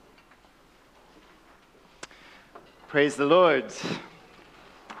Praise the Lord.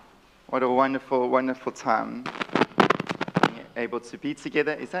 What a wonderful, wonderful time being able to be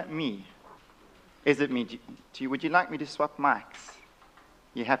together. Is that me? Is it me? Would you like me to swap mics?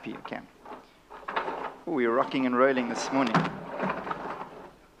 You happy? Okay. Oh, we're rocking and rolling this morning.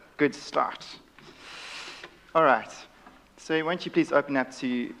 Good start. All right. So won't you please open up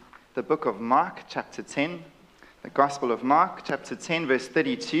to the book of Mark, chapter 10. The Gospel of Mark, chapter 10, verse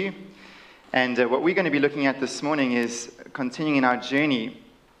 32. And what we're going to be looking at this morning is continuing in our journey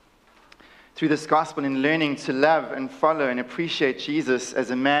through this gospel and learning to love and follow and appreciate Jesus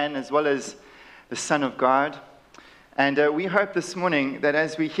as a man as well as the Son of God. And we hope this morning that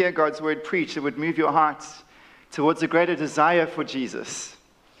as we hear God's word preached, it would move your hearts towards a greater desire for Jesus.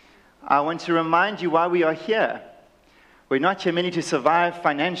 I want to remind you why we are here. We're not here merely to survive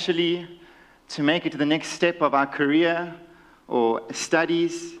financially, to make it to the next step of our career or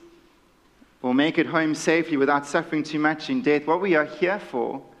studies, or make it home safely without suffering too much in death. What we are here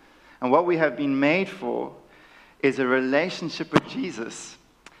for, and what we have been made for, is a relationship with Jesus.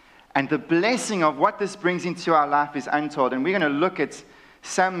 And the blessing of what this brings into our life is untold. And we're going to look at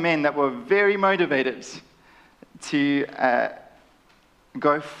some men that were very motivated to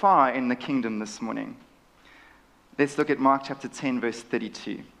go far in the kingdom this morning. Let's look at Mark chapter 10, verse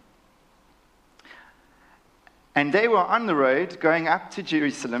 32. And they were on the road going up to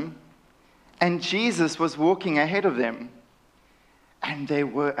Jerusalem, and Jesus was walking ahead of them, and they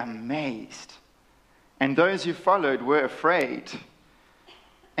were amazed. And those who followed were afraid.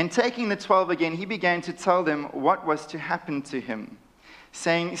 And taking the 12 again, he began to tell them what was to happen to him,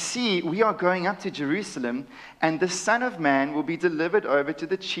 saying, "See, we are going up to Jerusalem, and the Son of Man will be delivered over to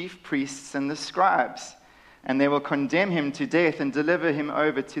the chief priests and the scribes, and they will condemn him to death and deliver him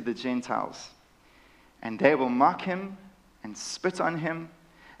over to the Gentiles. And they will mock him and spit on him,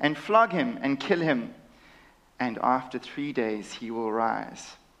 and flog him and kill him, and after 3 days he will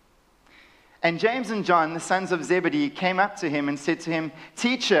rise." And James and John, the sons of Zebedee, came up to him and said to him,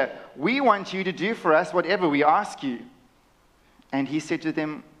 "Teacher, we want you to do for us whatever we ask you." And he said to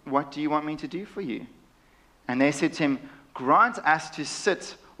them, "What do you want me to do for you?" And they said to him, "Grant us to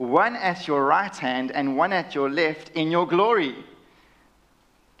sit one at your right hand and one at your left in your glory."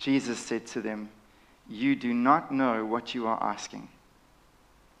 Jesus said to them, "You do not know what you are asking.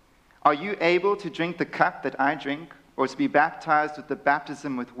 Are you able to drink the cup that I drink, or to be baptized with the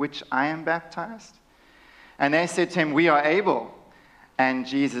baptism with which I am baptized?" And they said to him, "We are able." And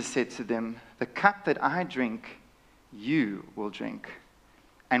Jesus said to them, "The cup that I drink, you will drink.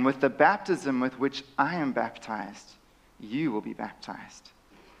 And with the baptism with which I am baptized, you will be baptized.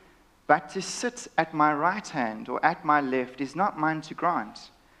 But to sit at my right hand or at my left is not mine to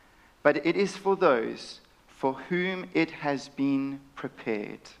grant, but it is for those for whom it has been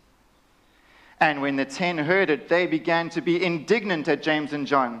prepared." And when the 10 heard it, they began to be indignant at James and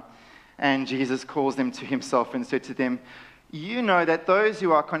John. And Jesus calls them to himself and said to them, "You know that those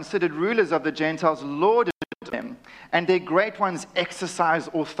who are considered rulers of the Gentiles lord it over them, and their great ones exercise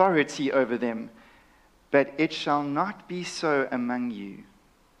authority over them. But it shall not be so among you.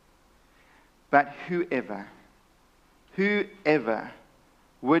 But whoever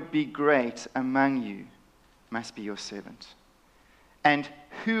would be great among you must be your servant. And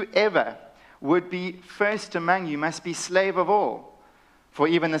whoever would be first among you must be slave of all. For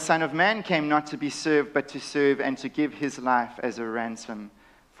even the Son of Man came not to be served, but to serve and to give his life as a ransom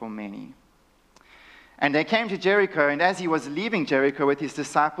for many." And they came to Jericho, and as he was leaving Jericho with his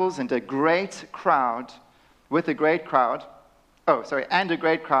disciples and a great crowd, with his disciples and a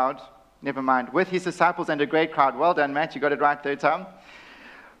great crowd. Well done, Matt, you got it right third time.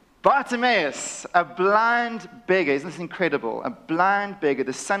 Bartimaeus, a blind beggar, isn't this incredible? A blind beggar,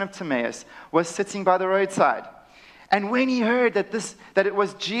 the son of Timaeus, was sitting by the roadside. And when he heard that it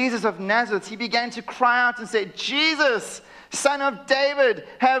was Jesus of Nazareth, he began to cry out and say, "Jesus, Son of David,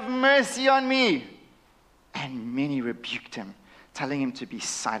 have mercy on me." And many rebuked him, telling him to be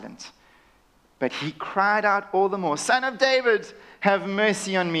silent. But he cried out all the more, "Son of David, have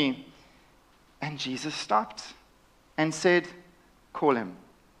mercy on me." And Jesus stopped and said, "Call him."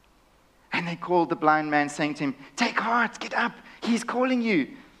 And they called the blind man, saying to him, "Take heart, get up, he's calling you."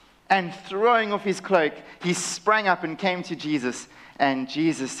 And throwing off his cloak, he sprang up and came to Jesus. And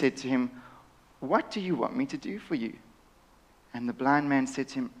Jesus said to him, "What do you want me to do for you?" And the blind man said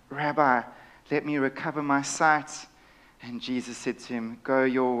to him, "Rabbi, let me recover my sight." And Jesus said to him, "Go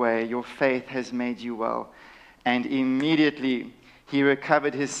your way, your faith has made you well." And immediately he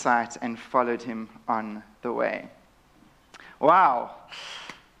recovered his sight and followed him on the way. Wow.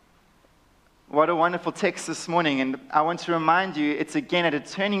 What a wonderful text this morning. And I want to remind you, it's again at a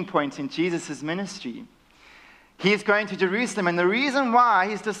turning point in Jesus' ministry. He's going to Jerusalem, and the reason why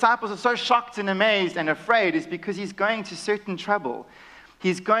his disciples are so shocked and amazed and afraid is because he's going to certain trouble.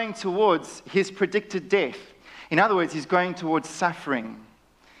 He's going towards his predicted death. In other words, he's going towards suffering.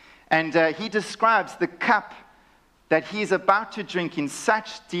 And he describes the cup that he's about to drink in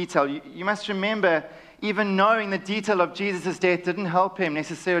such detail. You must remember, even knowing the detail of Jesus' death didn't help him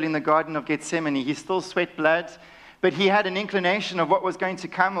necessarily in the Garden of Gethsemane. He still sweat blood, but he had an inclination of what was going to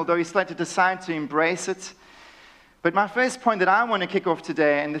come, although he still had to decide to embrace it. But my first point that I want to kick off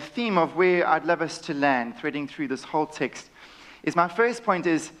today, and the theme of where I'd love us to land, threading through this whole text, is my first point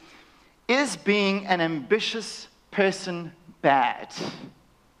is being an ambitious person bad?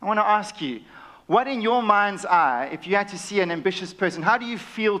 I want to ask you, what in your mind's eye, if you had to see an ambitious person, how do you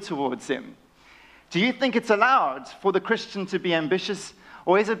feel towards them? Do you think it's allowed for the Christian to be ambitious,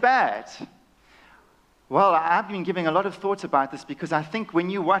 or is it bad? Well, I've been giving a lot of thought about this because I think when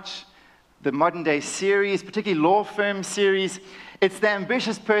you watch the modern day series, particularly law firm series, it's the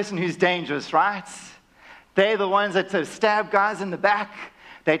ambitious person who's dangerous, right? They're the ones that stab guys in the back.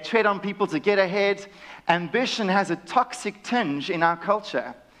 They tread on people to get ahead. Ambition has a toxic tinge in our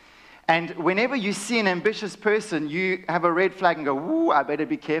culture. And whenever you see an ambitious person, you have a red flag and go, ooh, I better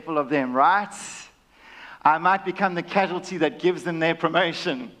be careful of them, right? I might become the casualty that gives them their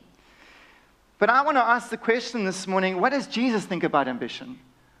promotion. But I want to ask the question this morning, what does Jesus think about ambition?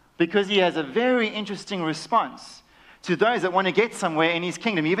 Because he has a very interesting response to those that want to get somewhere in his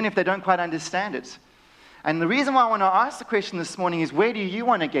kingdom, even if they don't quite understand it. And the reason why I want to ask the question this morning is, where do you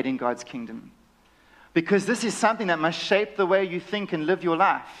want to get in God's kingdom? Because this is something that must shape the way you think and live your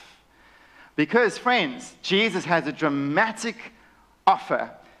life. Because, friends, Jesus has a dramatic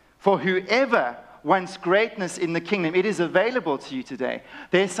offer for whoever wants greatness in the kingdom. It is available to you today.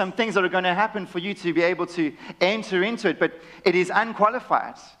 There's some things that are going to happen for you to be able to enter into it, but it is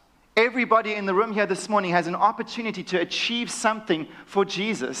unqualified. Everybody in the room here this morning has an opportunity to achieve something for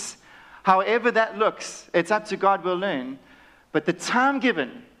Jesus. However that looks, it's up to God, we'll learn. But the time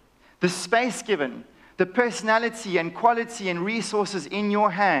given, the space given, the personality and quality and resources in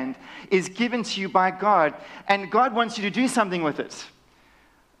your hand is given to you by God, and God wants you to do something with it.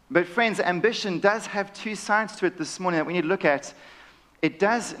 But friends, ambition does have two sides to it this morning that we need to look at. It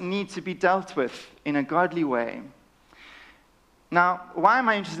does need to be dealt with in a godly way. Now, why am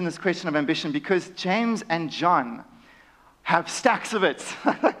I interested in this question of ambition? Because James and John have stacks of it.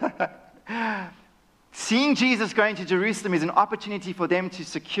 Seeing Jesus going to Jerusalem is an opportunity for them to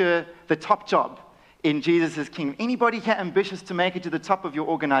secure the top job in Jesus' kingdom. Anybody here ambitious to make it to the top of your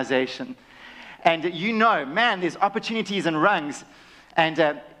organization? And you know, man, there's opportunities and rungs.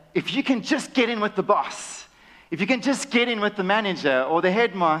 And if you can just get in with the boss, if you can just get in with the manager or the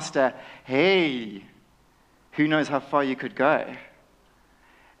headmaster, hey, who knows how far you could go?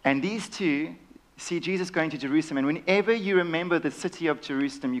 And these two see Jesus going to Jerusalem. And whenever you remember the city of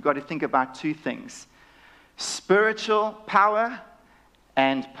Jerusalem, you've got to think about two things: spiritual power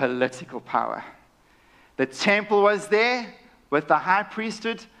and political power. The temple was there with the high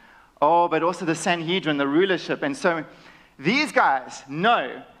priesthood, but also the Sanhedrin, the rulership. And so these guys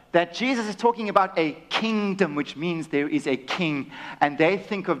know that Jesus is talking about a kingdom, which means there is a king. And they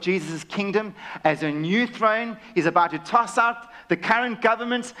think of Jesus' kingdom as a new throne. He's about to toss out the current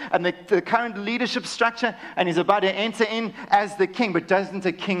government and the current leadership structure, and he's about to enter in as the king. But doesn't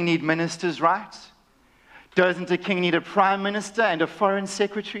a king need ministers, right? Doesn't a king need a prime minister and a foreign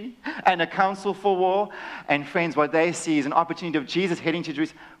secretary and a council for war? And friends, what they see is an opportunity of Jesus heading to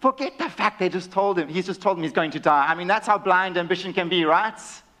Jerusalem. Forget the fact he's just told him he's going to die. I mean, that's how blind ambition can be, right?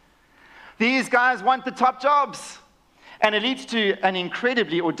 These guys want the top jobs. And it leads to an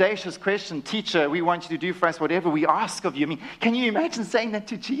incredibly audacious question. Teacher, we want you to do for us whatever we ask of you. I mean, can you imagine saying that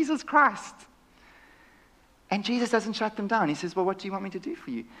to Jesus Christ? And Jesus doesn't shut them down. He says, well, what do you want me to do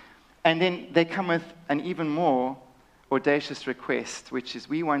for you? And then they come with an even more audacious request, which is,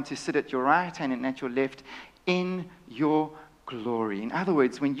 we want to sit at your right hand and at your left in your glory. In other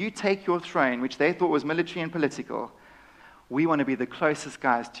words, when you take your throne, which they thought was military and political, we want to be the closest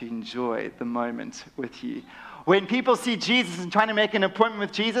guys to enjoy the moment with you. When people see Jesus and trying to make an appointment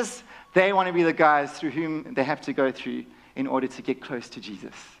with Jesus, they want to be the guys through whom they have to go through in order to get close to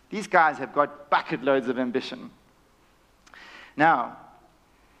Jesus. These guys have got bucket loads of ambition. Now,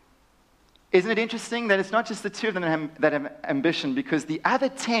 isn't it interesting that it's not just the two of them that have ambition, because the other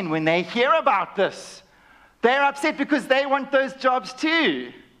 10, when they hear about this, they're upset because they want those jobs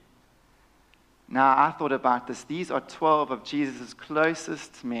too. Now, I thought about this. These are 12 of Jesus'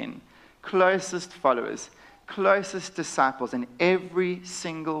 closest men, closest followers, closest disciples, and every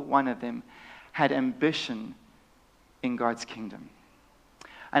single one of them had ambition in God's kingdom.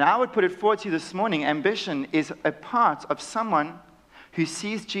 And I would put it forward to you this morning, ambition is a part of someone who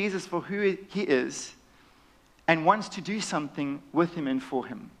sees Jesus for who he is and wants to do something with him and for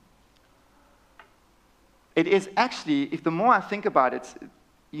him. It is actually, if the more I think about it,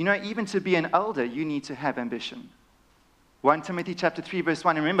 even to be an elder, you need to have ambition. 1 Timothy chapter 3, verse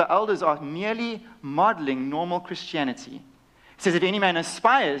 1. And remember, elders are merely modeling normal Christianity. It says, if any man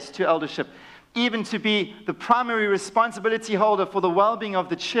aspires to eldership, even to be the primary responsibility holder for the well-being of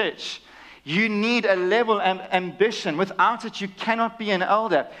the church, you need a level of ambition. Without it, you cannot be an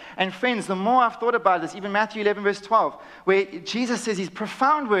elder. And friends, the more I've thought about this, even Matthew 11, verse 12, where Jesus says these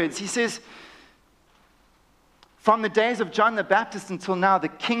profound words. He says, from the days of John the Baptist until now, the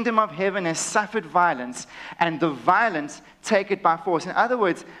kingdom of heaven has suffered violence, and the violent take it by force. In other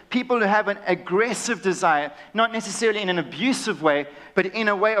words, people who have an aggressive desire, not necessarily in an abusive way, but in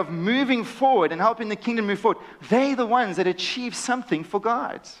a way of moving forward and helping the kingdom move forward, they're the ones that achieve something for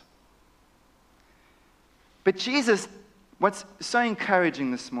God. But Jesus, what's so encouraging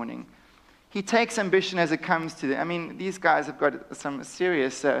this morning, he takes ambition as it comes to them. I mean, these guys have got some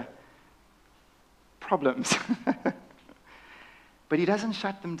serious problems. But he doesn't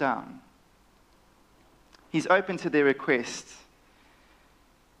shut them down. He's open to their requests.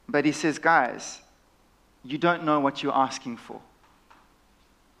 But he says, guys, you don't know what you're asking for.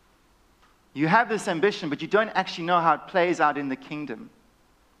 You have this ambition, but you don't actually know how it plays out in the kingdom.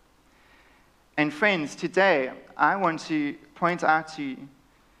 And friends, today, I want to point out to you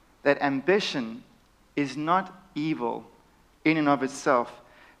that ambition is not evil in and of itself,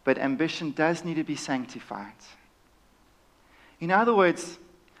 but ambition does need to be sanctified. In other words,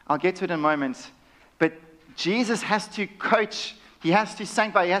 I'll get to it in a moment, but Jesus has to coach, he has to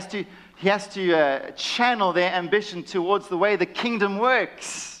sanctify, he has to channel their ambition towards the way the kingdom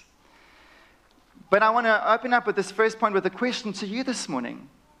works. But I want to open up with this first point with a question to you this morning.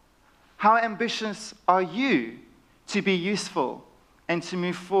 How ambitious are you to be useful and to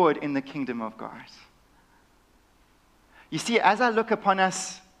move forward in the kingdom of God? You see, as I look upon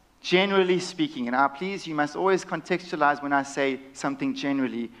us, generally speaking, and please, you must always contextualize when I say something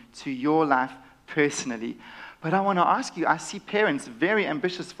generally to your life personally. But I want to ask you, I see parents very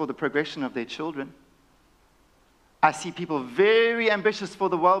ambitious for the progression of their children. I see people very ambitious for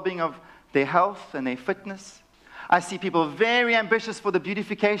the well-being of their health and their fitness. I see people very ambitious for the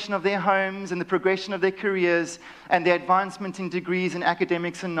beautification of their homes and the progression of their careers and their advancement in degrees and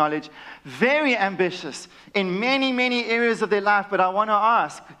academics and knowledge. Very ambitious in many, many areas of their life. But I want to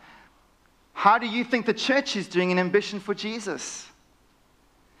ask, how do you think the church is doing in ambition for Jesus?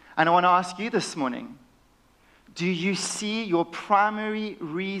 And I want to ask you this morning, do you see your primary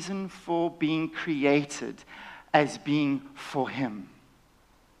reason for being created as being for Him?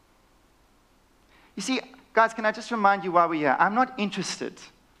 You see, guys, can I just remind you why we're here? I'm not interested,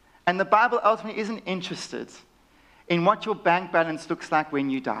 and the Bible ultimately isn't interested in what your bank balance looks like when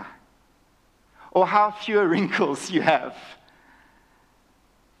you die, or how few wrinkles you have.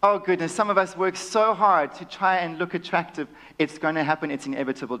 Oh goodness, some of us work so hard to try and look attractive. It's going to happen, it's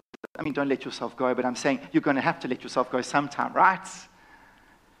inevitable. I mean, don't let yourself go, but I'm saying you're going to have to let yourself go sometime, right?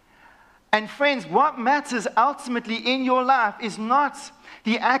 And friends, what matters ultimately in your life is not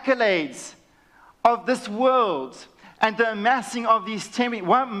the accolades of this world and the amassing of these temporary.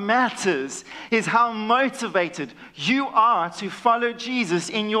 What matters is how motivated you are to follow Jesus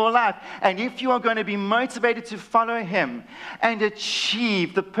in your life. And if you are going to be motivated to follow Him and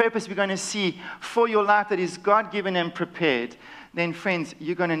achieve the purpose we're going to see for your life that is God-given and prepared, then friends,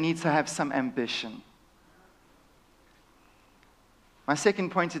 you're going to need to have some ambition. My second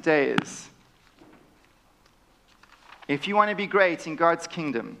point today is, if you want to be great in God's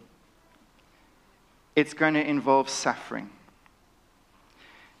kingdom, it's going to involve suffering.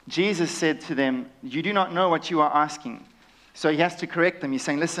 Jesus said to them, you do not know what you are asking. So he has to correct them. He's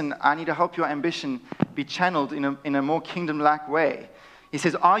saying, listen, I need to help your ambition be channeled in a more kingdom-like way. He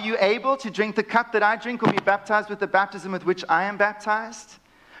says, are you able to drink the cup that I drink or be baptized with the baptism with which I am baptized?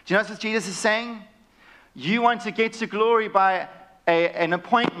 Do you know what Jesus is saying? You want to get to glory by an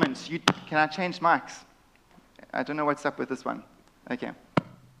appointment. Can I change mics? I don't know what's up with this one. Okay.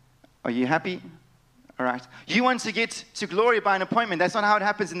 Are you happy? All right. You want to get to glory by an appointment. That's not how it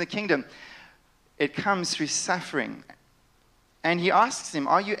happens in the kingdom. It comes through suffering. And he asks him,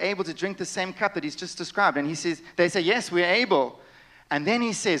 are you able to drink the same cup that he's just described? And they say, yes, we're able. And then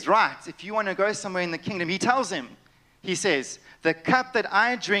he says, right, if you want to go somewhere in the kingdom, he tells him, he says, the cup that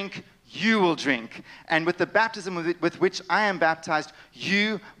I drink, you will drink. And with the baptism with which I am baptized,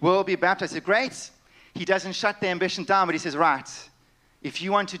 you will be baptized. So great. He doesn't shut the ambition down, but he says, right, if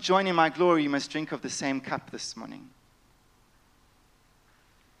you want to join in my glory, you must drink of the same cup this morning.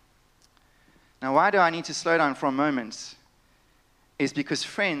 Now, why do I need to slow down for a moment? Is because,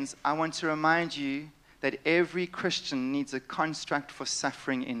 friends, I want to remind you that every Christian needs a construct for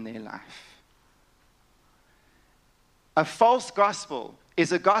suffering in their life. A false gospel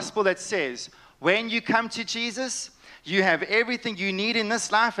is a gospel that says, when you come to Jesus, you have everything you need in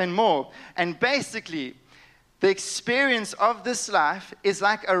this life and more. And basically, the experience of this life is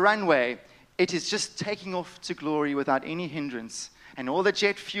like a runway. It is just taking off to glory without any hindrance. And all the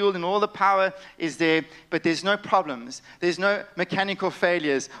jet fuel and all the power is there, but there's no problems. There's no mechanical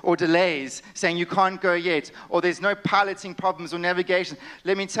failures or delays saying you can't go yet, or there's no piloting problems or navigation.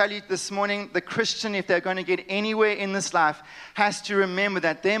 Let me tell you this morning, the Christian, if they're going to get anywhere in this life, has to remember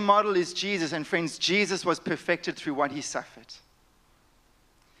that their model is Jesus. And friends, Jesus was perfected through what he suffered.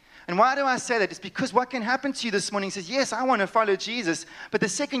 And why do I say that? It's because what can happen to you this morning says, yes, I want to follow Jesus. But the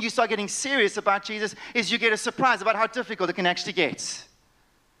second you start getting serious about Jesus is you get a surprise about how difficult it can actually get.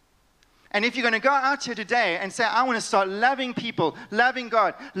 And if you're going to go out here today and say, I want to start loving people, loving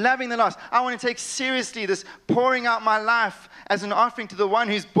God, loving the lost, I want to take seriously this pouring out my life as an offering to the one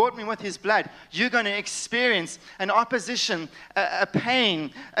who's bought me with his blood, you're going to experience an opposition, a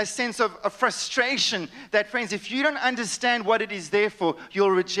pain, a sense of frustration that, friends, if you don't understand what it is there for,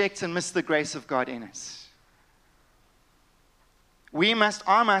 you'll reject and miss the grace of God in it. We must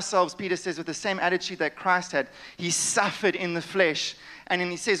arm ourselves, Peter says, with the same attitude that Christ had. He suffered in the flesh. And then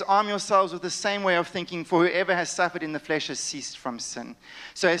he says, arm yourselves with the same way of thinking, for whoever has suffered in the flesh has ceased from sin,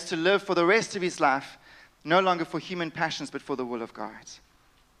 so as to live for the rest of his life, no longer for human passions, but for the will of God.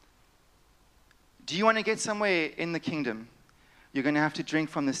 Do you want to get somewhere in the kingdom? You're going to have to drink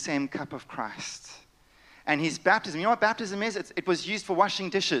from the same cup of Christ. And his baptism, you know what baptism is? It was used for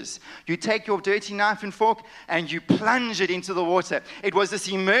washing dishes. You take your dirty knife and fork and you plunge it into the water. It was this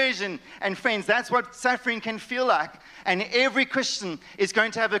immersion. And friends, that's what suffering can feel like. And every Christian is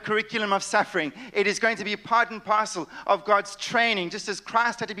going to have a curriculum of suffering. It is going to be part and parcel of God's training, just as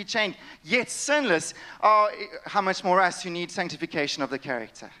Christ had to be trained, yet sinless. Oh, how much more us who need sanctification of the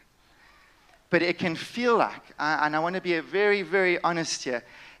character. But it can feel like, and I want to be very, very honest here,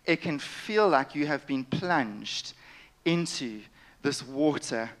 it can feel like you have been plunged into this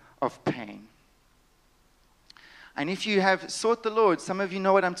water of pain. And if you have sought the Lord, some of you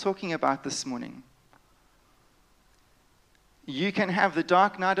know what I'm talking about this morning. You can have the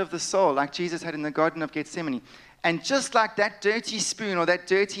dark night of the soul like Jesus had in the Garden of Gethsemane. And just like that dirty spoon or that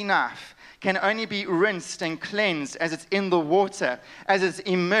dirty knife can only be rinsed and cleansed as it's in the water, as it's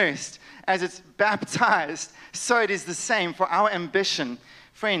immersed, as it's baptized, so it is the same for our ambition.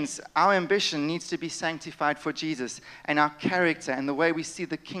 Friends, our ambition needs to be sanctified for Jesus, and our character and the way we see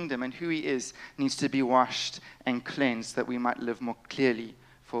the kingdom and who he is needs to be washed and cleansed that we might live more clearly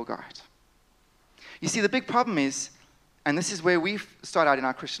for God. You see, the big problem is, and this is where we start out in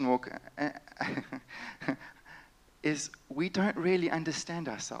our Christian walk, is we don't really understand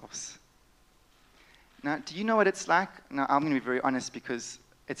ourselves. Now, do you know what it's like? Now, I'm going to be very honest because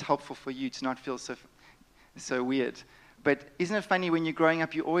it's helpful for you to not feel so weird. But isn't it funny when you're growing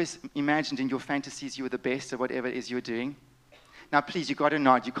up, you always imagined in your fantasies you were the best at whatever it is you were doing? Now, please, you got to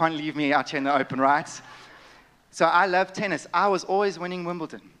nod. You can't leave me out here in the open, right? So I love tennis. I was always winning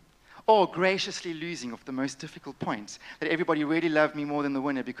Wimbledon, or graciously losing off the most difficult points, that everybody really loved me more than the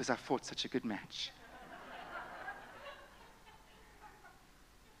winner because I fought such a good match.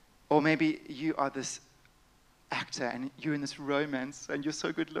 Or maybe you are this actor and you're in this romance and you're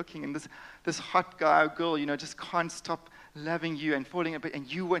so good looking and this hot guy or girl, just can't stop loving you and falling a bit,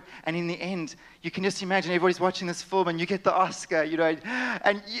 and you win. And in the end, you can just imagine everybody's watching this film and you get the Oscar,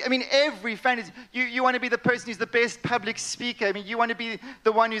 and every fantasy, you want to be the person who's the best public speaker. You want to be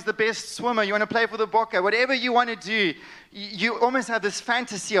the one who's the best swimmer. You want to play for the Bokke. Whatever you want to do, you almost have this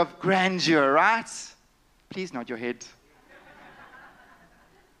fantasy of grandeur, right? Please nod your head.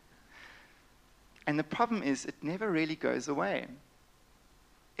 And the problem is, it never really goes away.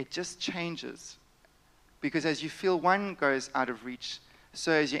 It just changes. Because as you feel one goes out of reach,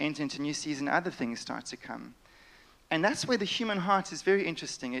 so as you enter into new season, other things start to come. And that's where the human heart is very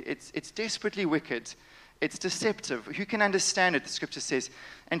interesting. It's desperately wicked. It's deceptive. Who can understand it, the scripture says.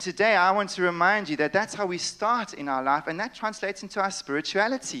 And today I want to remind you that that's how we start in our life, and that translates into our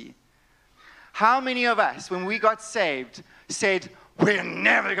spirituality. How many of us, when we got saved, said, we're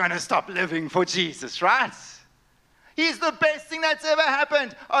never going to stop living for Jesus, right? He's the best thing that's ever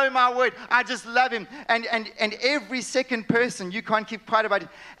happened. Oh, my word, I just love him. And every second person, you can't keep quiet about it.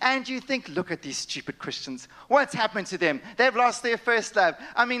 And you think, look at these stupid Christians. What's happened to them? They've lost their first love.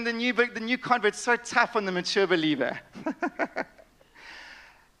 The new convert's so tough on the mature believer.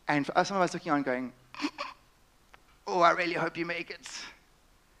 And for some of us looking on going, oh, I really hope you make it.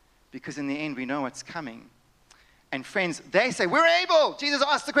 because in the end we know what's coming. And friends, they say, we're able. Jesus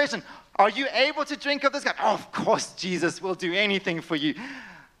asked the question, are you able to drink of this cup? Oh, of course, Jesus will do anything for you.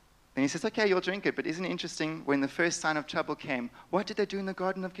 And he says, okay, you'll drink it. But isn't it interesting, when the first sign of trouble came, what did they do in the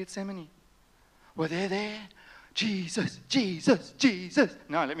Garden of Gethsemane? Were they there? Jesus, Jesus, Jesus.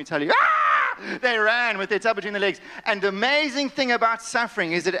 No, let me tell you, they ran with their tail between their legs. And the amazing thing about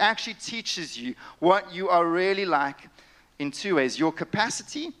suffering is it actually teaches you what you are really like in two ways. Your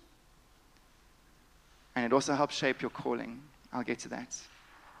capacity, and it also helps shape your calling. I'll get to that.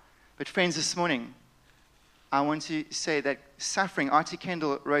 But friends, this morning, I want to say that suffering, R.T.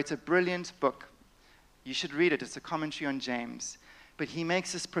 Kendall wrote a brilliant book. You should read it. It's a commentary on James. But he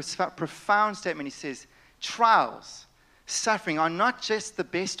makes this profound statement. He says, trials, suffering are not just the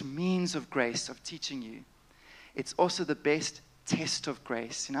best means of grace of teaching you. It's also the best test of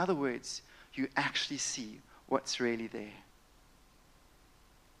grace. In other words, you actually see what's really there.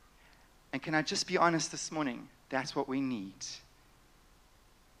 And can I just be honest this morning? That's what we need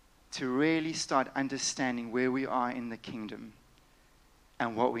to really start understanding where we are in the kingdom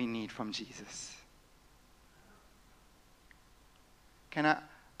and what we need from Jesus.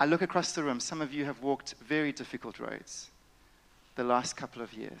 I look across the room. Some of you have walked very difficult roads the last couple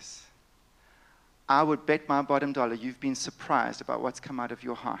of years. I would bet my bottom dollar you've been surprised about what's come out of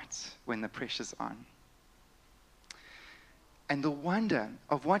your heart when the pressure's on. And the wonder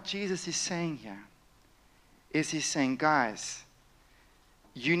of what Jesus is saying here is he's saying, guys,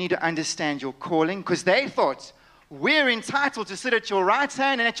 you need to understand your calling, because they thought, we're entitled to sit at your right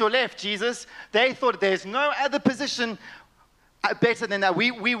hand and at your left, Jesus. They thought there's no other position better than that.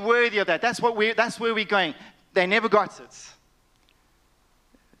 We're worthy of that. That's where we're going. They never got it.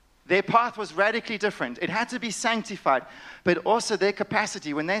 Their path was radically different. It had to be sanctified, but also their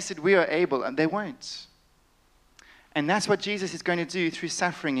capacity. When they said we are able, and they weren't. And that's what Jesus is going to do through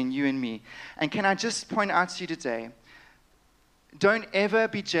suffering in you and me. And can I just point out to you today, don't ever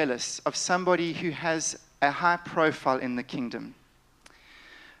be jealous of somebody who has a high profile in the kingdom.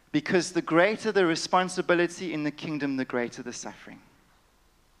 Because the greater the responsibility in the kingdom, the greater the suffering.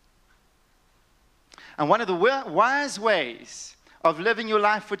 And one of the wise ways of living your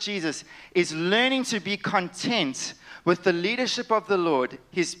life for Jesus is learning to be content with the leadership of the Lord,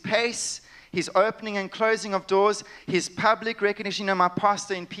 His pace, His opening and closing of doors, His public recognition. You know, my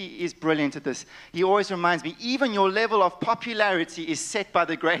pastor in PE is brilliant at this. He always reminds me, even your level of popularity is set by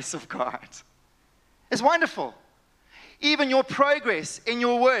the grace of God. It's wonderful. Even your progress in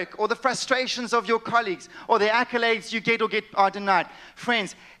your work, or the frustrations of your colleagues, or the accolades you get or are denied.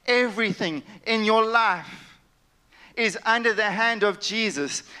 Friends, everything in your life is under the hand of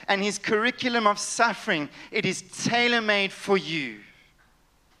Jesus and His curriculum of suffering. It is tailor-made for you.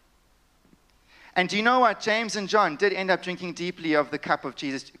 And do you know what? James and John did end up drinking deeply of the cup of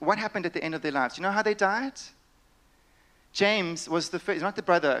Jesus. What happened at the end of their lives? Do you know how they died? James was the first, not the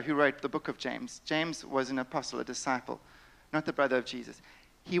brother who wrote the book of James. James was an apostle, a disciple, not the brother of Jesus.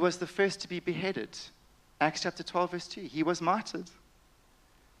 He was the first to be beheaded. Acts chapter 12, verse 2. He was martyred.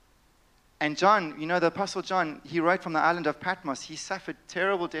 And John, you know, the apostle John, he wrote from the island of Patmos. He suffered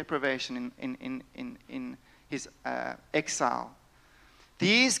terrible deprivation in his exile.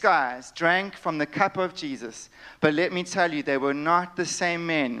 These guys drank from the cup of Jesus. But let me tell you, they were not the same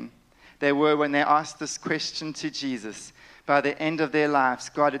men they were when they asked this question to Jesus. By the end of their lives,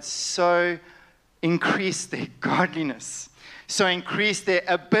 God had so increased their godliness, so increased their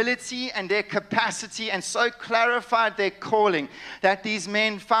ability and their capacity, and so clarified their calling, that these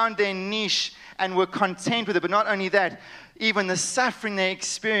men found their niche and were content with it. But not only that, even the suffering they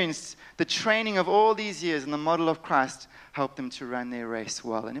experienced, the training of all these years in the model of Christ, helped them to run their race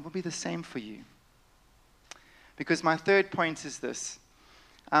well. And it will be the same for you. Because my third point is this.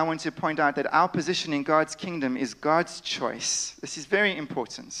 I want to point out that our position in God's kingdom is God's choice. This is very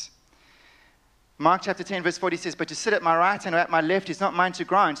important. Mark chapter 10, verse 40 says, "But to sit at my right hand or at my left is not mine to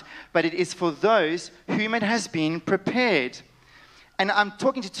grant, but it is for those whom it has been prepared." And I'm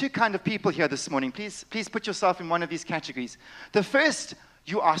talking to two kinds of people here this morning. Please put yourself in one of these categories. The first,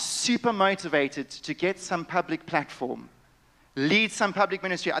 you are super motivated to get some public platform, lead some public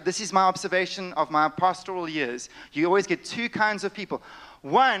ministry. This is my observation of my pastoral years. You always get two kinds of people.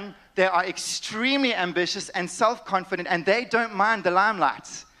 One, they are extremely ambitious and self-confident, and they don't mind the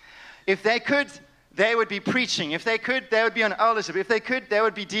limelight. If they could, they would be preaching. If they could, they would be on eldership. If they could, they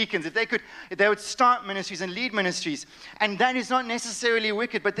would be deacons. If they could, they would start ministries and lead ministries. And that is not necessarily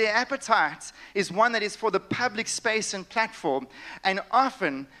wicked, but their appetite is one that is for the public space and platform. And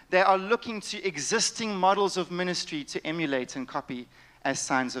often, they are looking to existing models of ministry to emulate and copy as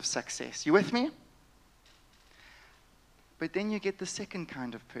signs of success. You with me? But then you get the second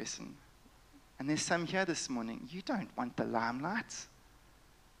kind of person. And there's some here this morning. You don't want the limelight.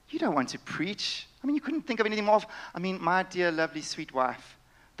 You don't want to preach. I mean, you couldn't think of anything more. My dear, lovely, sweet wife,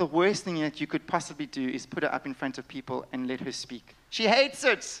 the worst thing that you could possibly do is put her up in front of people and let her speak. She hates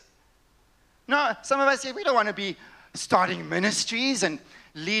it. No, some of us here, we don't want to be starting ministries and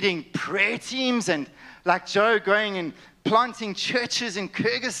leading prayer teams and like Joe going and planting churches in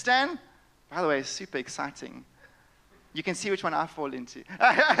Kyrgyzstan. By the way, it's super exciting. You can see which one I fall into.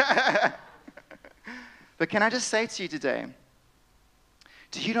 But can I just say to you today,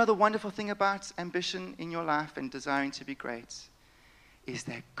 do you know the wonderful thing about ambition in your life and desiring to be great is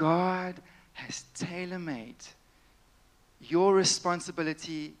that God has tailor-made your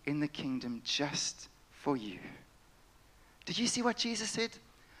responsibility in the kingdom just for you. Did you see what Jesus said?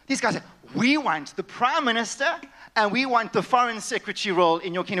 These guys said, we want the prime minister and we want the foreign secretary role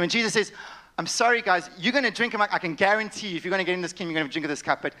in your kingdom. And Jesus says, I'm sorry, guys, you're going to drink, I can guarantee you, if you're going to get in this kingdom, you're going to drink of this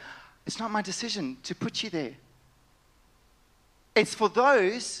cup, but it's not my decision to put you there. It's for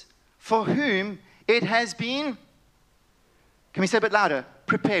those for whom it has been, can we say a bit louder?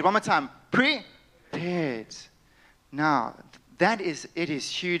 Prepared. One more time. Prepared. Now, it is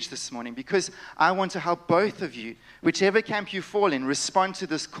huge this morning because I want to help both of you, whichever camp you fall in, respond to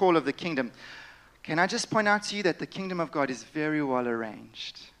this call of the kingdom. Can I just point out to you that the kingdom of God is very well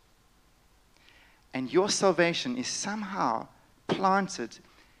arranged? And your salvation is somehow planted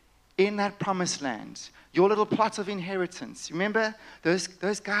in that promised land, your little plot of inheritance. Remember, those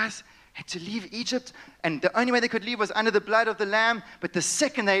guys had to leave Egypt, and the only way they could leave was under the blood of the Lamb. But the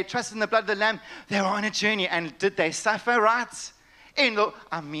second they trusted in the blood of the Lamb, they were on a journey. And did they suffer, right?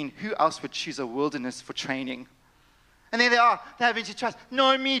 Who else would choose a wilderness for training? And there they are, they're having to trust.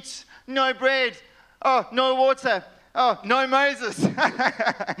 No meat, no bread, no water, no Moses.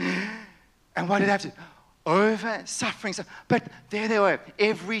 And what did they have to? Over suffering. But there they were.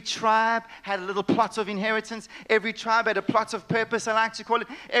 Every tribe had a little plot of inheritance. Every tribe had a plot of purpose, I like to call it.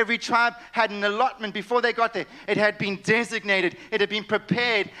 Every tribe had an allotment before they got there. It had been designated. It had been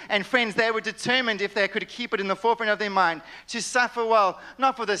prepared. And friends, they were determined, if they could keep it in the forefront of their mind, to suffer well,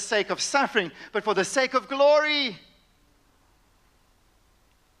 not for the sake of suffering, but for the sake of glory.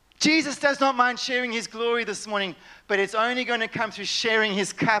 Jesus does not mind sharing his glory this morning, but it's only going to come through sharing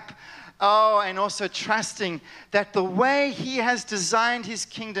his cup. And also trusting that the way he has designed his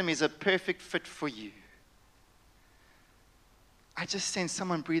kingdom is a perfect fit for you. I just sense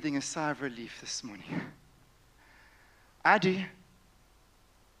someone breathing a sigh of relief this morning. I do.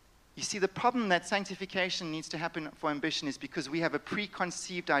 You see, the problem that sanctification needs to happen for ambition is because we have a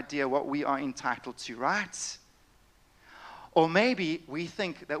preconceived idea what we are entitled to, right? Or maybe we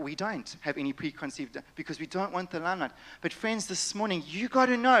think that we don't have any preconceived, because we don't want the limelight. But friends, this morning, you got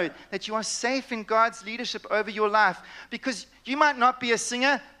to know that you are safe in God's leadership over your life, because you might not be a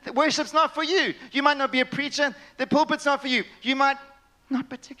singer. The worship's not for you. You might not be a preacher. The pulpit's not for you. You might not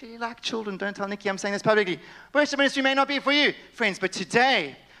particularly like children. Don't tell Nikki I'm saying this publicly. Worship ministry may not be for you, friends. But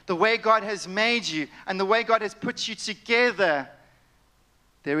today, the way God has made you and the way God has put you together,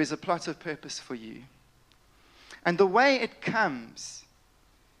 there is a plot of purpose for you. And the way it comes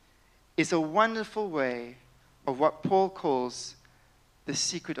is a wonderful way of what Paul calls the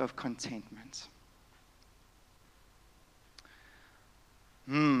secret of contentment.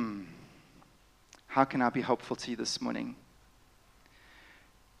 How can I be helpful to you this morning?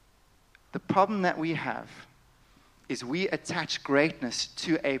 The problem that we have is we attach greatness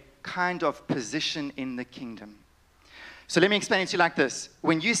to a kind of position in the kingdom. So let me explain it to you like this.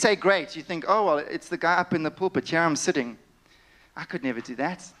 When you say great, you think, it's the guy up in the pulpit. Here I'm sitting. I could never do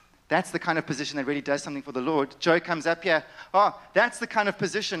that. That's the kind of position that really does something for the Lord. Joe comes up here. That's the kind of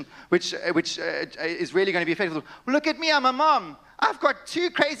position which is really going to be effective. Look at me, I'm a mom. I've got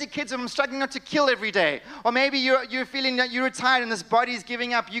 2 crazy kids I'm struggling not to kill every day. Or maybe you're feeling that you're retired and this body's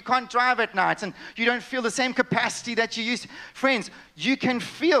giving up. You can't drive at night and you don't feel the same capacity that you used to. Friends, you can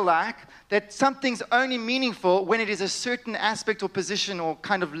feel like that something's only meaningful when it is a certain aspect or position or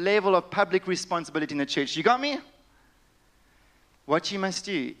kind of level of public responsibility in the church. You got me? What you must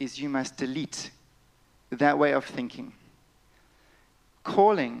do is you must delete that way of thinking.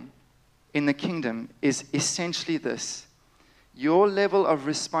 Calling in the kingdom is essentially this: your level of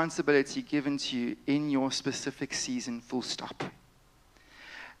responsibility given to you in your specific season, full stop.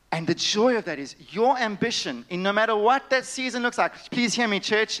 And the joy of that is your ambition, in no matter what that season looks like. Please hear me,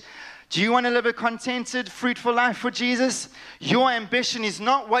 church. Do you want to live a contented, fruitful life for Jesus? Your ambition is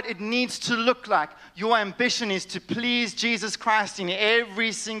not what it needs to look like. Your ambition is to please Jesus Christ in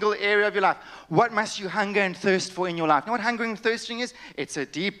every single area of your life. What must you hunger and thirst for in your life? You know what hungering and thirsting is? It's a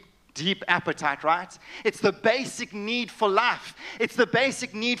deep deep appetite, right? It's the basic need for life. It's the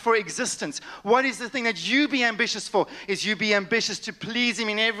basic need for existence. What is the thing that you be ambitious for? Is you be ambitious to please Him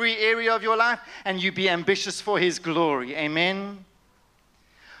in every area of your life, and you be ambitious for His glory. Amen?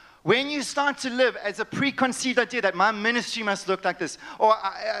 When you start to live as a preconceived idea that my ministry must look like this, or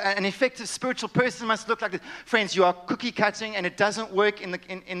an effective spiritual person must look like this, friends, you are cookie cutting, and it doesn't work in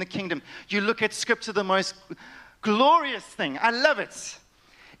the kingdom. You look at Scripture, the most glorious thing, I love it,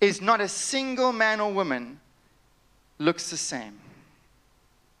 is not a single man or woman looks the same.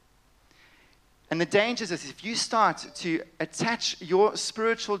 And the danger is if you start to attach your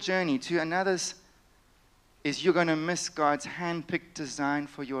spiritual journey to another's, is you're going to miss God's hand-picked design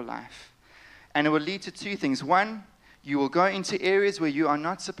for your life. And it will lead to two things. One, you will go into areas where you are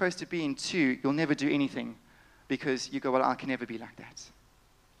not supposed to be in. Two, you'll never do anything because you go, well, I can never be like that.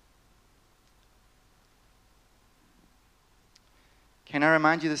 Can I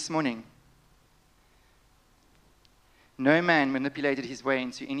remind you this morning? No man manipulated his way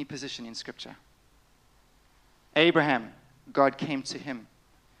into any position in Scripture. Abraham, God came to him.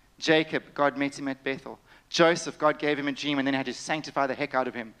 Jacob, God met him at Bethel. Joseph, God gave him a dream and then had to sanctify the heck out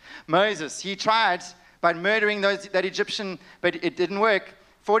of him. Moses, he tried by murdering that Egyptian, but it didn't work.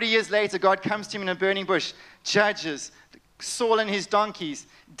 40 years later, God comes to him in a burning bush. Judges, Saul and his donkeys,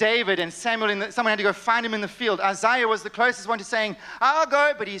 David and Samuel, someone had to go find him in the field. Isaiah was the closest one to saying, I'll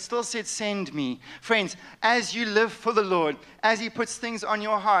go, but he still said, send me. Friends, as you live for the Lord, as He puts things on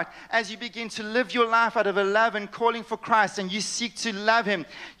your heart, as you begin to live your life out of a love and calling for Christ, and you seek to love Him,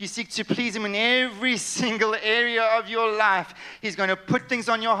 you seek to please Him in every single area of your life, He's going to put things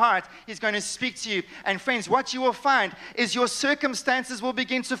on your heart. He's going to speak to you. And friends, what you will find is your circumstances will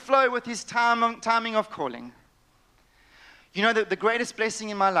begin to flow with His timing of calling. You know, the greatest blessing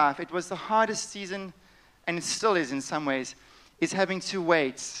in my life, it was the hardest season, and it still is in some ways, is having to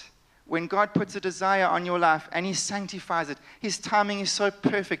wait. When God puts a desire on your life and He sanctifies it, His timing is so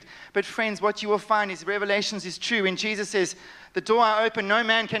perfect. But friends, what you will find is Revelations is true. When Jesus says, the door I open, no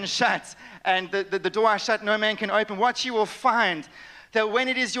man can shut, and the door I shut, no man can open. What you will find, that when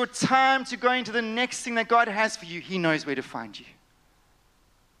it is your time to go into the next thing that God has for you, He knows where to find you.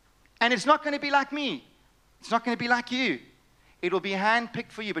 And it's not going to be like me. It's not going to be like you. It will be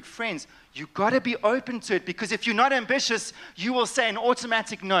handpicked for you. But friends, you've got to be open to it, because if you're not ambitious, you will say an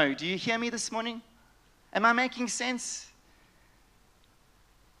automatic no. Do you hear me this morning? Am I making sense?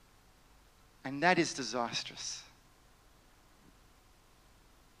 And that is disastrous.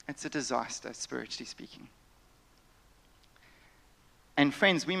 It's a disaster, spiritually speaking. And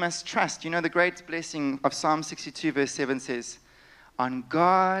friends, we must trust. You know, the great blessing of Psalm 62 verse 7 says, on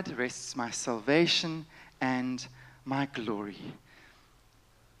God rests my salvation and my glory.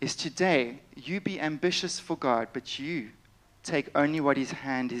 Is today you be ambitious for God, but you take only what His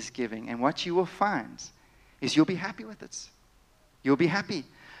hand is giving. And what you will find is you'll be happy with it. You'll be happy.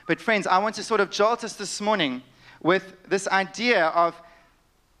 But friends, I want to sort of jolt us this morning with this idea of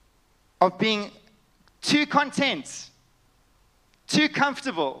being too content, too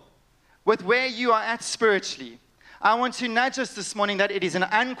comfortable with where you are at spiritually. I want to nudge us this morning that it is an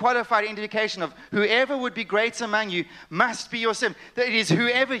unqualified indication of whoever would be great among you must be your servant. That it is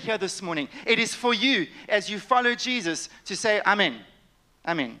whoever here this morning. It is for you, as you follow Jesus, to say, Amen.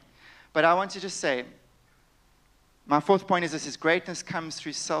 Amen. But I want to just say, my fourth point is this, is greatness comes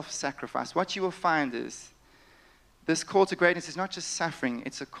through self-sacrifice. What you will find is, this call to greatness is not just suffering,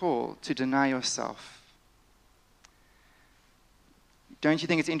 it's a call to deny yourself. Don't you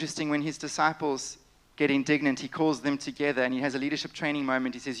think it's interesting when His disciples get indignant, He calls them together and He has a leadership training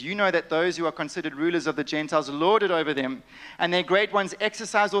moment. He says, you know that those who are considered rulers of the Gentiles lord it over them, and their great ones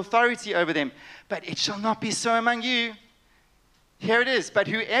exercise authority over them. But it shall not be so among you. Here it is. But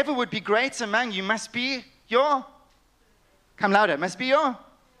whoever would be great among you must be your, come louder, must be your,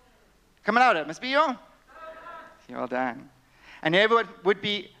 come louder, must be your, well done. And whoever would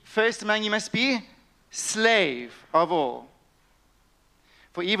be first among you must be slave of all.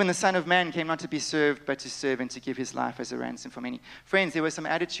 For even the Son of Man came not to be served, but to serve and to give His life as a ransom for many. Friends, there were some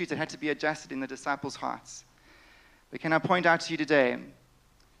attitudes that had to be adjusted in the disciples' hearts. But can I point out to you today,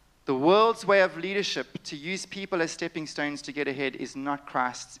 the world's way of leadership to use people as stepping stones to get ahead is not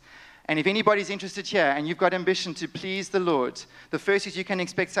Christ's. And if anybody's interested here and you've got ambition to please the Lord, the first is you can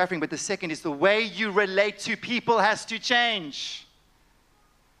expect suffering, but the second is the way you relate to people has to change.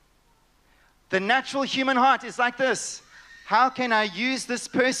 The natural human heart is like this. How can I use this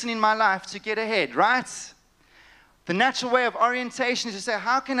person in my life to get ahead, right? The natural way of orientation is to say,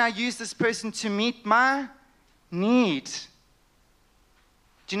 how can I use this person to meet my need?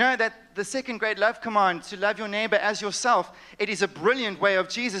 Do you know that the second great love command, to love your neighbor as yourself, it is a brilliant way of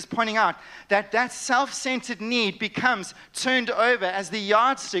Jesus pointing out that that self-centered need becomes turned over as the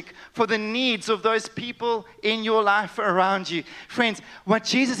yardstick for the needs of those people in your life around you. Friends, what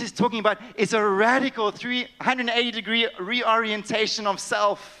Jesus is talking about is a radical 380-degree reorientation of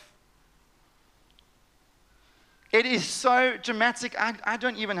self. It is so dramatic, I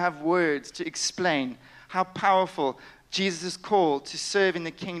don't even have words to explain how powerful Jesus' call to serve in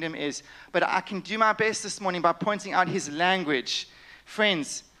the kingdom is. But I can do my best this morning by pointing out his language.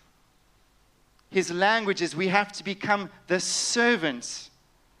 Friends, his language is we have to become the servants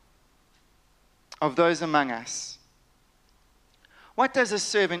of those among us. What does a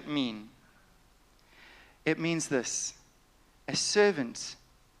servant mean? It means this: a servant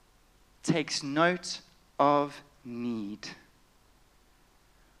takes note of need.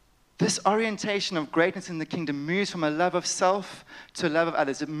 This orientation of greatness in the kingdom moves from a love of self to a love of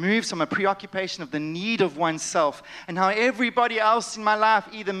others. It moves from a preoccupation of the need of oneself and how everybody else in my life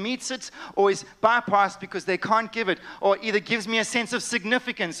either meets it or is bypassed because they can't give it, or either gives me a sense of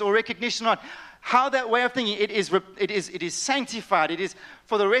significance or recognition or not. How that way of thinking, it is sanctified. It is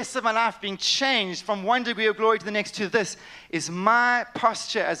for the rest of my life being changed from one degree of glory to the next to this. Is my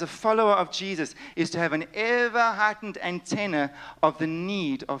posture as a follower of Jesus is to have an ever-heightened antenna of the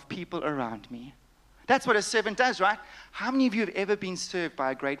need of people around me. That's what a servant does, right? How many of you have ever been served by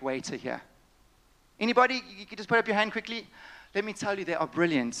a great waiter here? Anybody? You can just put up your hand quickly. Let me tell you, they are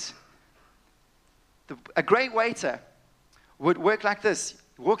brilliant. A great waiter would work like this.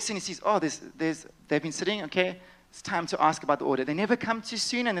 Walks in, he sees, they've been sitting, okay, it's time to ask about the order. They never come too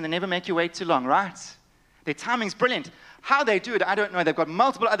soon, and then they never make you wait too long, right? Their timing's brilliant. How they do it, I don't know. They've got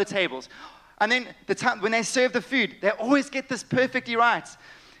multiple other tables. And then when they serve the food, they always get this perfectly right.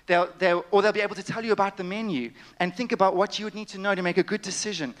 They'll be able to tell you about the menu and think about what you would need to know to make a good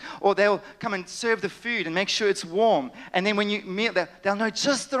decision. Or they'll come and serve the food and make sure it's warm. And then when you meal, they'll know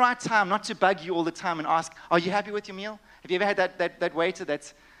just the right time, not to bug you all the time and ask, are you happy with your meal? Have you ever had that waiter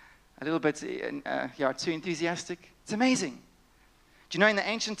that's a little bit too enthusiastic? It's amazing. Do you know in the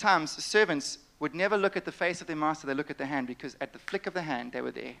ancient times, servants would never look at the face of their master, they look at the hand, because at the flick of the hand, they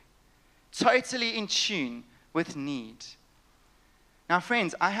were there. Totally in tune with need. Now,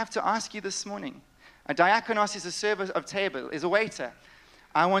 friends, I have to ask you this morning. A diakonos is a server of table, is a waiter.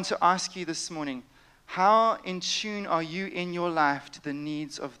 I want to ask you this morning, how in tune are you in your life to the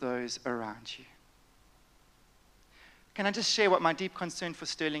needs of those around you? Can I just share what my deep concern for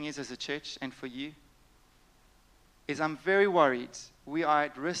Sterling is as a church and for you? Is I'm very worried we are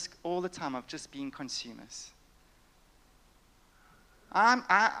at risk all the time of just being consumers. I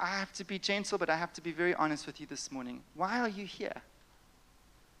have to be gentle, but I have to be very honest with you this morning. Why are you here?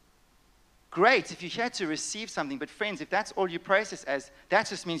 Great if you're here to receive something, but friends, if that's all you process as, that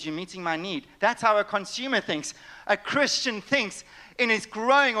just means you're meeting my need. That's how a consumer thinks. A Christian thinks in his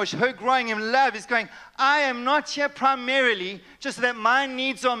growing or her growing in love is going, I am not here primarily just so that my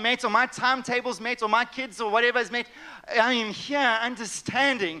needs are met or my timetable's met or my kids or whatever is met. I am here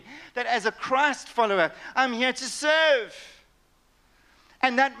understanding that as a Christ follower, I'm here to serve.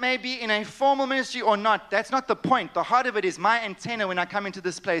 And that may be in a formal ministry or not. That's not the point. The heart of it is my antenna when I come into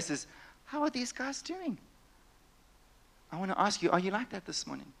this place is, how are these guys doing? I want to ask you, are you like that this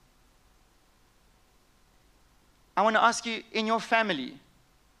morning? I want to ask you, in your family,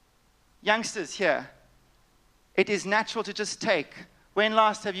 youngsters here, it is natural to just take. When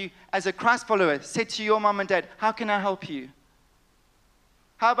last have you, as a Christ follower, said to your mom and dad, how can I help you?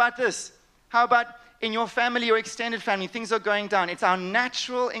 How about this? How about in your family or extended family, things are going down. It's our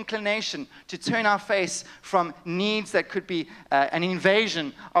natural inclination to turn our face from needs that could be an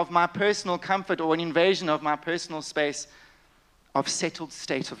invasion of my personal comfort or an invasion of my personal space of settled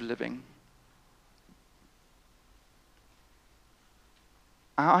state of living.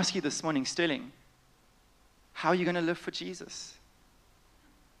 I ask you this morning, Sterling, how are you going to live for Jesus?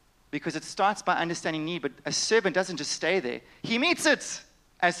 Because it starts by understanding need, but a servant doesn't just stay there. He meets it.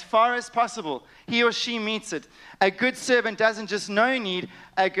 As far as possible, he or she meets it. A good servant doesn't just know need,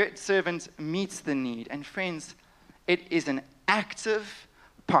 a good servant meets the need. And friends, it is an active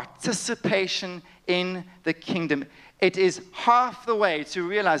participation in the kingdom. It is half the way to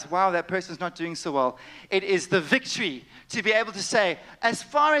realize, wow, that person's not doing so well. It is the victory to be able to say, as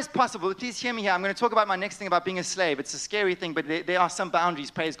far as possible, please hear me here. I'm going to talk about my next thing about being a slave. It's a scary thing, but there are some boundaries,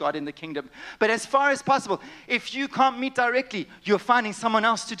 praise God, in the kingdom. But as far as possible, if you can't meet directly, you're finding someone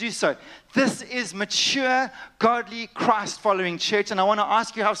else to do so. This is mature, godly, Christ-following church, and I want to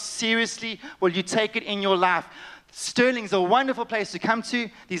ask you, how seriously will you take it in your life? Sterling's a wonderful place to come to,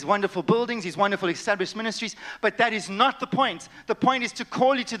 these wonderful buildings, these wonderful established ministries, but that is not the point. The point is to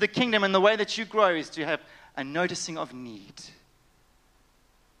call you to the kingdom, and the way that you grow is to have a noticing of need.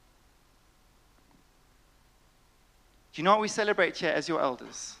 Do you know what we celebrate here as your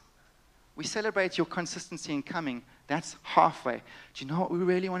elders? We celebrate your consistency in coming. That's halfway. Do you know what we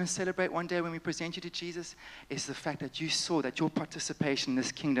really want to celebrate one day when we present you to Jesus? Is the fact that you saw that your participation in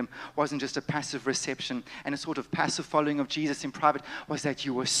this kingdom wasn't just a passive reception and a sort of passive following of Jesus in private, was that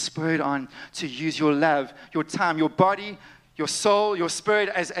you were spurred on to use your love, your time, your body, your soul, your spirit,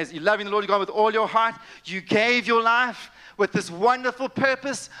 as you loving the Lord God with all your heart. You gave your life with this wonderful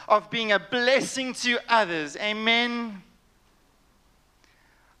purpose of being a blessing to others. Amen.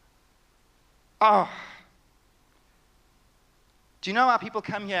 Oh. Do you know why people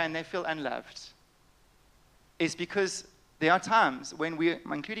come here and they feel unloved? It's because there are times when we,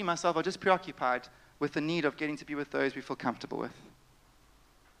 including myself, are just preoccupied with the need of getting to be with those we feel comfortable with.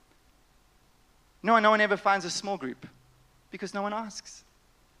 No one ever finds a small group because no one asks.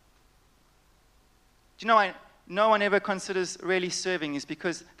 Do you know why no one ever considers really serving? Is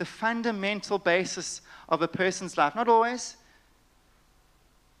because the fundamental basis of a person's life, not always,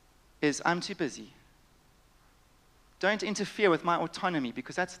 is I'm too busy. Don't interfere with my autonomy,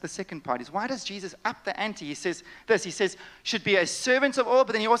 because that's the second part. Is why does Jesus up the ante? He says this, he says, should be a servant of all,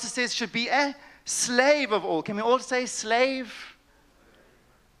 but then he also says, should be a slave of all. Can we all say slave?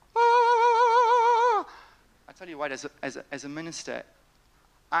 Oh! I tell you what, as a minister,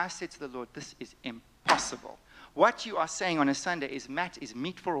 I said to the Lord, this is impossible. What you are saying on a Sunday is Matt is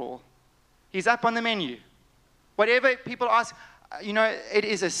meat for all. He's up on the menu. Whatever people ask, you know, it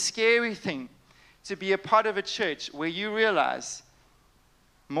is a scary thing to be a part of a church where you realize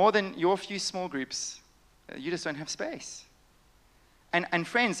more than your few small groups, you just don't have space. And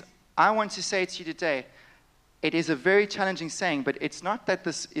friends, I want to say to you today, it is a very challenging saying, but it's not that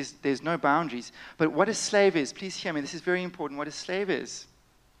there's no boundaries. But what a slave is, please hear me, this is very important. What a slave is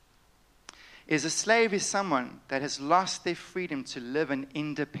a slave is someone that has lost their freedom to live an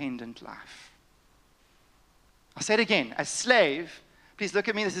independent life. I'll say it again. A slave, please look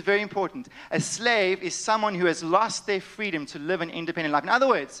at me, this is very important. A slave is someone who has lost their freedom to live an independent life. In other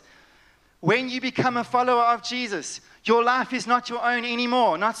words, when you become a follower of Jesus, your life is not your own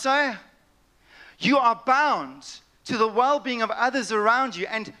anymore. Not so? You are bound to the well-being of others around you,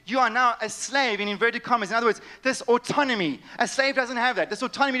 and you are now a slave in inverted commas. In other words, this autonomy, a slave doesn't have that. This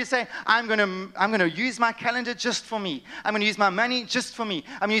autonomy to say, I'm going to use my calendar just for me. I'm going to use my money just for me.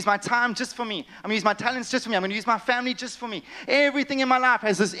 I'm going to use my time just for me. I'm going to use my talents just for me. I'm going to use my family just for me. Everything in my life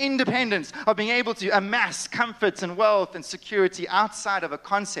has this independence of being able to amass comforts and wealth and security outside of a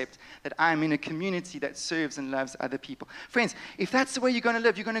concept that I'm in a community that serves and loves other people. Friends, if that's the way you're going to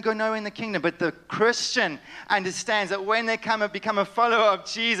live, you're going to go nowhere in the kingdom. But the Christian understands that when they become a follower of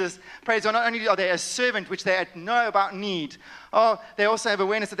Jesus, praise God, not only are they a servant, which they know about need, they also have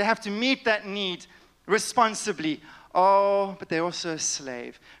awareness that they have to meet that need responsibly. But they're also a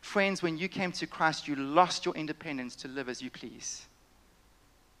slave. Friends, when you came to Christ, you lost your independence to live as you please.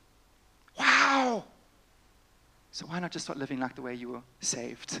 Wow! So why not just start living like the way you were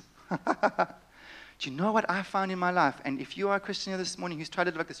saved? Do you know what I found in my life? And if you are a Christian here this morning who's tried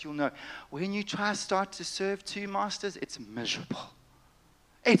to live like this, you'll know. When you try to start to serve two masters, it's miserable.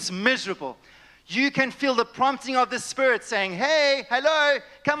 It's miserable. You can feel the prompting of the Spirit saying, hey, hello,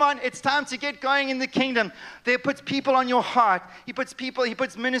 come on, it's time to get going in the kingdom. There puts people on your heart. He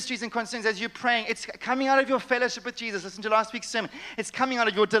puts ministries and concerns as you're praying. It's coming out of your fellowship with Jesus. Listen to last week's sermon. It's coming out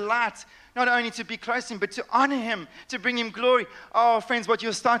of your delight, not only to be close to Him, but to honor Him, to bring Him glory. Oh, friends, what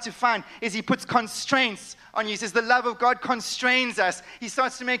you'll start to find is He puts constraints on you. He says the love of God constrains us. He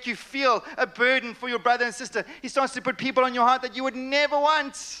starts to make you feel a burden for your brother and sister. He starts to put people on your heart that you would never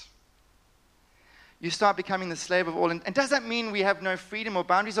want. You start becoming the slave of all. And does that mean we have no freedom or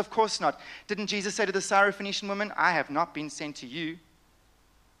boundaries? Of course not. Didn't Jesus say to the Syrophoenician woman, I have not been sent to you.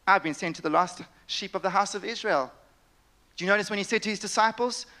 I've been sent to the lost sheep of the house of Israel. Do you notice when He said to His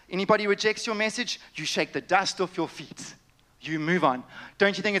disciples, anybody rejects your message, you shake the dust off your feet. You move on.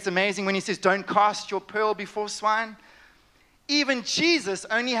 Don't you think it's amazing when He says, don't cast your pearl before swine? Even Jesus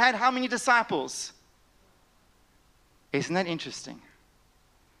only had how many disciples? Isn't that interesting?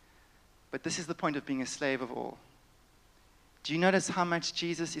 But this is the point of being a slave of all. Do you notice how much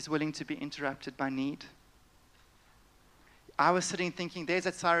Jesus is willing to be interrupted by need? I was sitting thinking, there's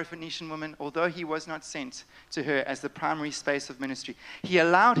that Syrophoenician woman, although He was not sent to her as the primary space of ministry, He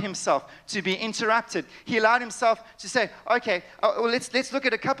allowed Himself to be interrupted. He allowed Himself to say, okay, let's look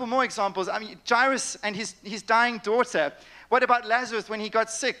at a couple more examples. I mean, Jairus and his dying daughter. What about Lazarus when he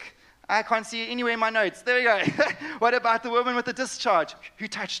got sick? I can't see it anywhere in my notes. There we go. What about the woman with the discharge? Who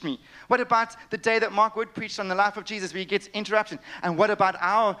touched me? What about the day that Mark Wood preached on the life of Jesus where he gets interruption? And what about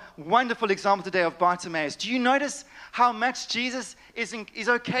our wonderful example today of Bartimaeus? Do you notice how much Jesus is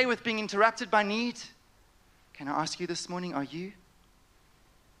okay with being interrupted by need? Can I ask you this morning, are you?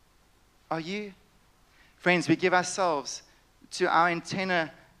 Are you? Friends, we give ourselves to our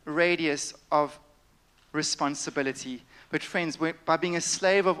antenna radius of responsibility. But friends, by being a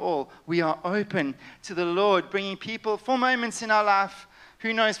slave of all, we are open to the Lord, bringing people for moments in our life,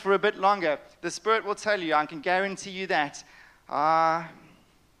 who knows, for a bit longer. The Spirit will tell you, I can guarantee you that. But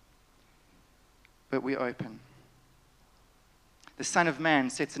we're open. The Son of Man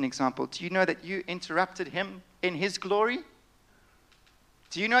sets an example. Do you know that you interrupted him in his glory?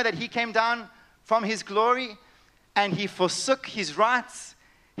 Do you know that he came down from his glory and he forsook his rights,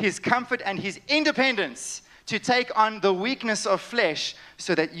 his comfort, and his independence to take on the weakness of flesh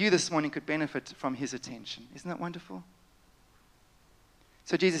so that you this morning could benefit from his attention? Isn't that wonderful?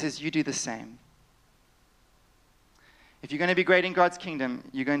 So Jesus says, you do the same. If you're going to be great in God's kingdom,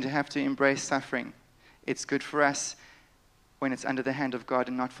 you're going to have to embrace suffering. It's good for us when it's under the hand of God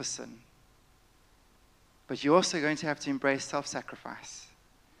and not for sin. But you're also going to have to embrace self-sacrifice.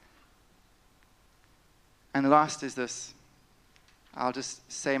 And the last is this. I'll just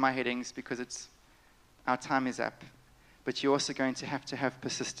say my headings because our time is up. But you're also going to have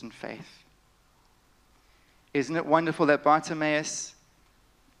persistent faith. Isn't it wonderful that Bartimaeus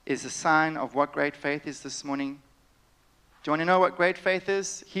is a sign of what great faith is this morning? Do you want to know what great faith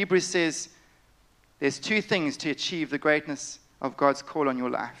is? Hebrews says there's two things to achieve the greatness of God's call on your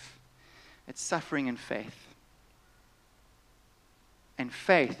life. It's suffering and faith. And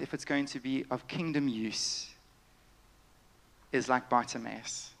faith, if it's going to be of kingdom use, is like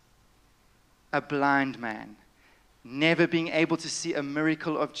Bartimaeus, a blind man, never being able to see a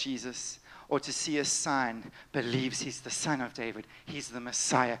miracle of Jesus or to see a sign, believes he's the Son of David, he's the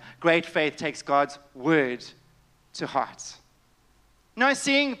Messiah. Great faith takes God's word to heart. No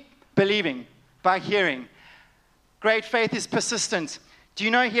seeing, believing, by hearing. Great faith is persistent. Do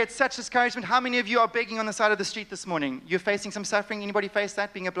you know he had such discouragement? How many of you are begging on the side of the street this morning? You're facing some suffering. Anybody face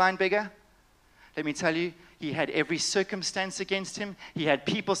that, being a blind beggar? Let me tell you, he had every circumstance against him. He had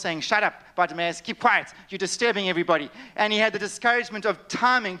people saying, shut up, Bartimaeus, keep quiet. You're disturbing everybody. And he had the discouragement of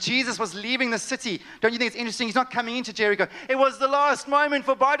timing. Jesus was leaving the city. Don't you think it's interesting? He's not coming into Jericho. It was the last moment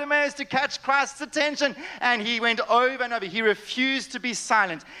for Bartimaeus to catch Christ's attention. And he went over and over. He refused to be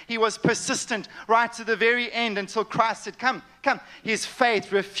silent. He was persistent right to the very end until Christ said, come, come. His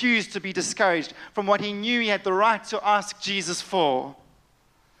faith refused to be discouraged from what he knew he had the right to ask Jesus for.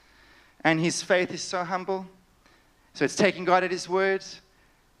 And his faith is so humble. So it's taking God at his word.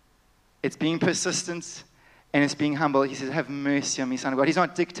 It's being persistent. And it's being humble. He says, have mercy on me, Son of God. He's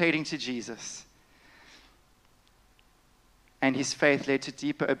not dictating to Jesus. And his faith led to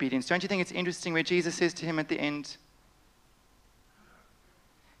deeper obedience. Don't you think it's interesting where Jesus says to him at the end?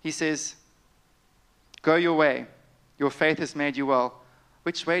 He says, go your way. Your faith has made you well.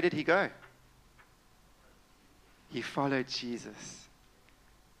 Which way did he go? He followed Jesus.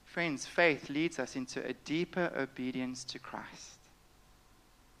 Friends, faith leads us into a deeper obedience to Christ.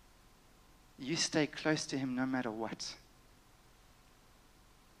 You stay close to him no matter what.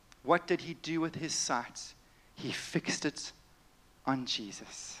 What did he do with his sight? He fixed it on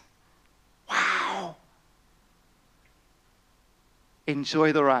Jesus. Wow!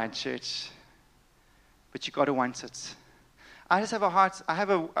 Enjoy the ride, church. But you got to want it. I just have a heart. I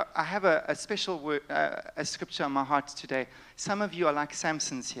have a special word, a scripture on my heart today. Some of you are like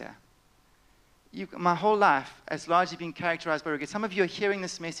Samsons here. My whole life has largely been characterized by regret. Some of you are hearing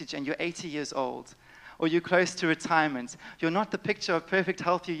this message and you're 80 years old, or you're close to retirement. You're not the picture of perfect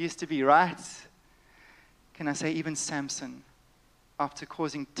health you used to be, right? Can I say even Samson, after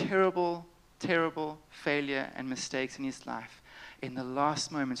causing terrible, terrible failure and mistakes in his life, in the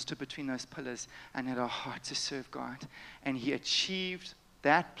last moment stood between those pillars and had a heart to serve God. And he achieved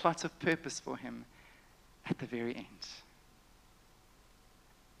that plot of purpose for him at the very end.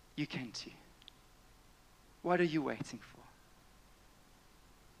 You can too. What are you waiting for?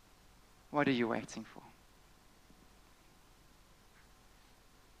 What are you waiting for?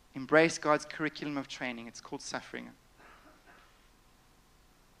 Embrace God's curriculum of training. It's called suffering.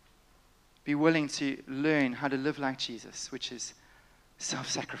 Be willing to learn how to live like Jesus, which is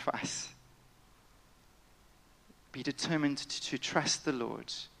self-sacrifice. Be determined to trust the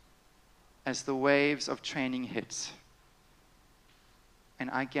Lord as the waves of training hit.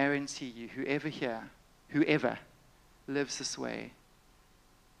 And I guarantee you, whoever lives this way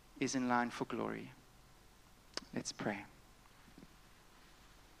is in line for glory. Let's pray.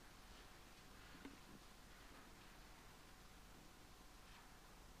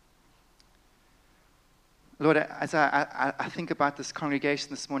 Lord, as I think about this congregation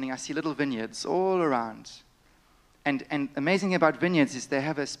this morning, I see little vineyards all around. And amazing about vineyards is they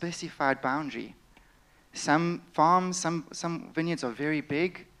have a specified boundary. Some farms, some vineyards are very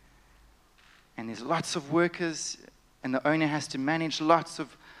big, and there's lots of workers, and the owner has to manage lots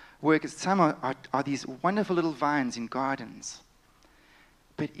of workers. Some are these wonderful little vines in gardens,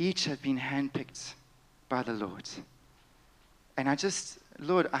 but each have been handpicked by the Lord. And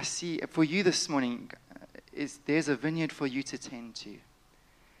Lord, I see for you this morning, there's a vineyard for you to tend to,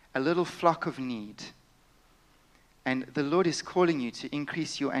 a little flock of need. And the Lord is calling you to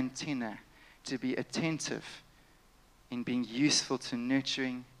increase your antenna, to be attentive in being useful to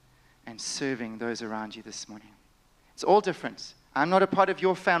nurturing and serving those around you this morning. It's all different. I'm not a part of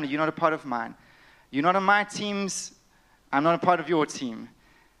your family. You're not a part of mine. You're not on my teams. I'm not a part of your team.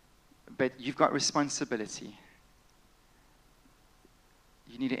 But you've got responsibility.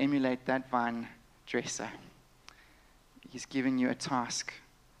 You need to emulate that vine dresser. He's given you a task.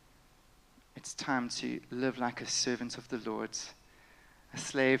 It's time to live like a servant of the Lord, a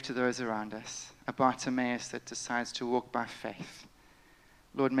slave to those around us, a Bartimaeus that decides to walk by faith.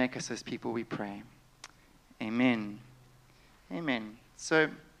 Lord, make us those people, we pray. Amen. Amen. So,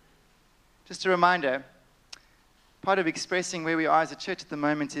 just a reminder, part of expressing where we are as a church at the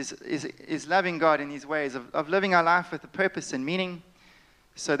moment is loving God in these ways of living our life with a purpose and meaning.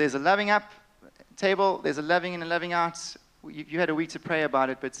 So there's a loving up table, there's a loving in and loving out. You had a week to pray about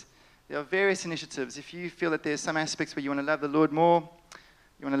it, but there are various initiatives. If you feel that there's some aspects where you want to love the Lord more,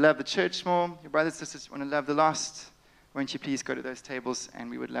 you want to love the church more, your brothers and sisters want to love the lost, won't you please go to those tables, and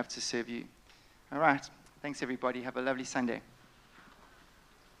we would love to serve you. All right. Thanks, everybody. Have a lovely Sunday.